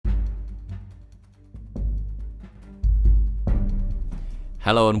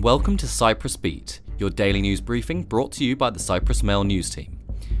Hello and welcome to Cyprus Beat, your daily news briefing brought to you by the Cyprus Mail news team.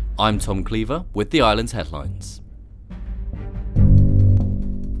 I'm Tom Cleaver with the island's headlines.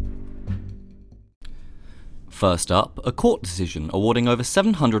 First up, a court decision awarding over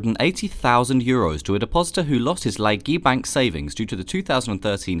 €780,000 to a depositor who lost his Laiki Bank savings due to the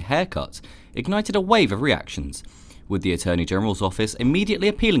 2013 haircut ignited a wave of reactions, with the Attorney General's office immediately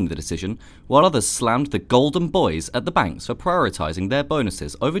appealing the decision, while others slammed the golden boys at the banks for prioritising their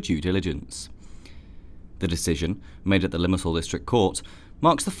bonuses over due diligence. The decision, made at the Limassol District Court,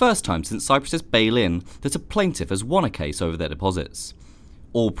 marks the first time since Cyprus's bail-in that a plaintiff has won a case over their deposits.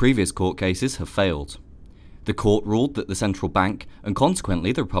 All previous court cases have failed. The court ruled that the central bank, and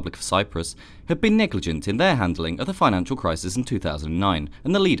consequently the Republic of Cyprus, had been negligent in their handling of the financial crisis in 2009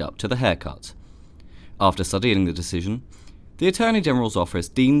 and the lead-up to the haircut. After studying the decision, the Attorney General's office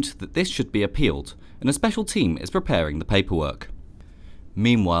deemed that this should be appealed, and a special team is preparing the paperwork.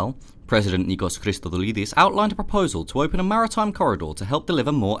 Meanwhile, President Nikos Christodoulides outlined a proposal to open a maritime corridor to help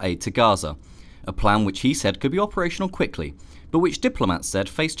deliver more aid to Gaza, a plan which he said could be operational quickly, but which diplomats said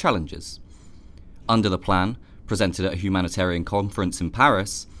faced challenges. Under the plan, presented at a humanitarian conference in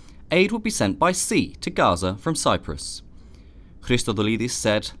Paris, aid would be sent by sea to Gaza from Cyprus. Christodoulides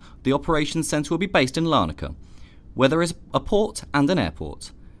said the operations centre will be based in Larnaca, where there is a port and an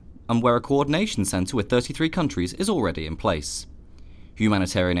airport, and where a coordination centre with 33 countries is already in place.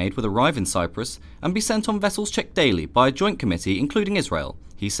 Humanitarian aid would arrive in Cyprus and be sent on vessels checked daily by a joint committee including Israel,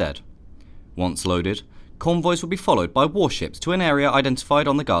 he said. Once loaded, convoys would be followed by warships to an area identified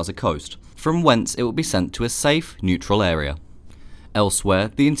on the Gaza coast, from whence it would be sent to a safe, neutral area. Elsewhere,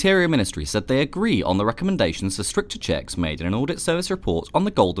 the Interior Ministry said they agree on the recommendations for stricter checks made in an audit service report on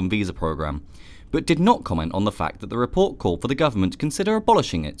the Golden Visa programme, but did not comment on the fact that the report called for the government to consider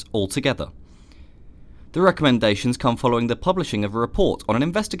abolishing it altogether. The recommendations come following the publishing of a report on an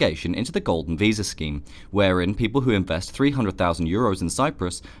investigation into the Golden Visa scheme, wherein people who invest €300,000 in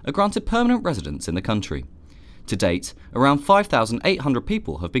Cyprus are granted permanent residence in the country. To date, around 5,800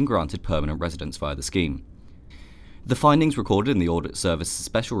 people have been granted permanent residence via the scheme. The findings recorded in the Audit Service's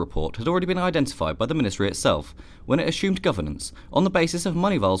special report had already been identified by the Ministry itself when it assumed governance on the basis of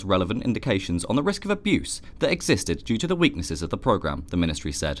Moneyval's relevant indications on the risk of abuse that existed due to the weaknesses of the programme, the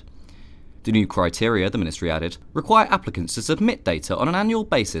Ministry said. The new criteria, the Ministry added, require applicants to submit data on an annual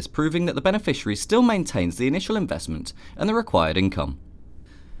basis proving that the beneficiary still maintains the initial investment and the required income.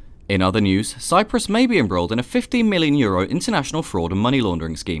 In other news, Cyprus may be embroiled in a €15 million international fraud and money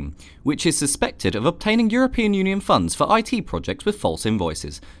laundering scheme, which is suspected of obtaining European Union funds for IT projects with false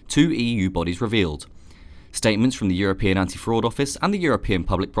invoices, two EU bodies revealed. Statements from the European Anti-Fraud Office and the European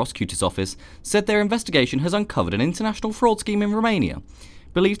Public Prosecutor's Office said their investigation has uncovered an international fraud scheme in Romania,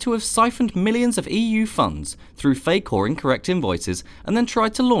 believed to have siphoned millions of EU funds through fake or incorrect invoices and then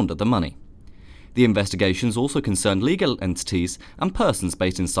tried to launder the money. The investigations also concerned legal entities and persons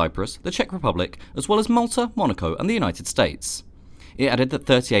based in Cyprus, the Czech Republic, as well as Malta, Monaco and the United States. It added that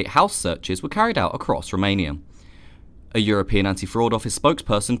 38 house searches were carried out across Romania. A European Anti-Fraud Office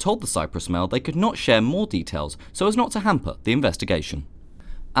spokesperson told the Cyprus Mail they could not share more details so as not to hamper the investigation.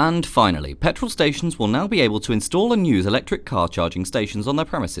 And finally, petrol stations will now be able to install and use electric car charging stations on their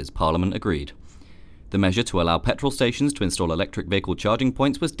premises, Parliament agreed. The measure to allow petrol stations to install electric vehicle charging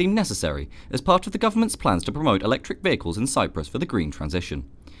points was deemed necessary as part of the government's plans to promote electric vehicles in Cyprus for the green transition.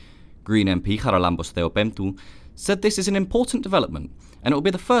 Green MP Charalambos Theopemptou said this is an important development and it will be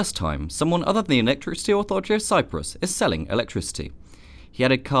the first time someone other than the Electricity Authority of Cyprus is selling electricity. He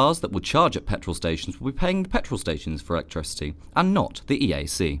added cars that will charge at petrol stations will be paying the petrol stations for electricity and not the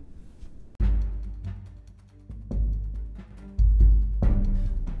EAC.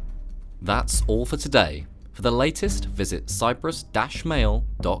 That's all for today. For the latest, visit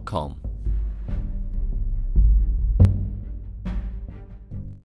cyprus-mail.com.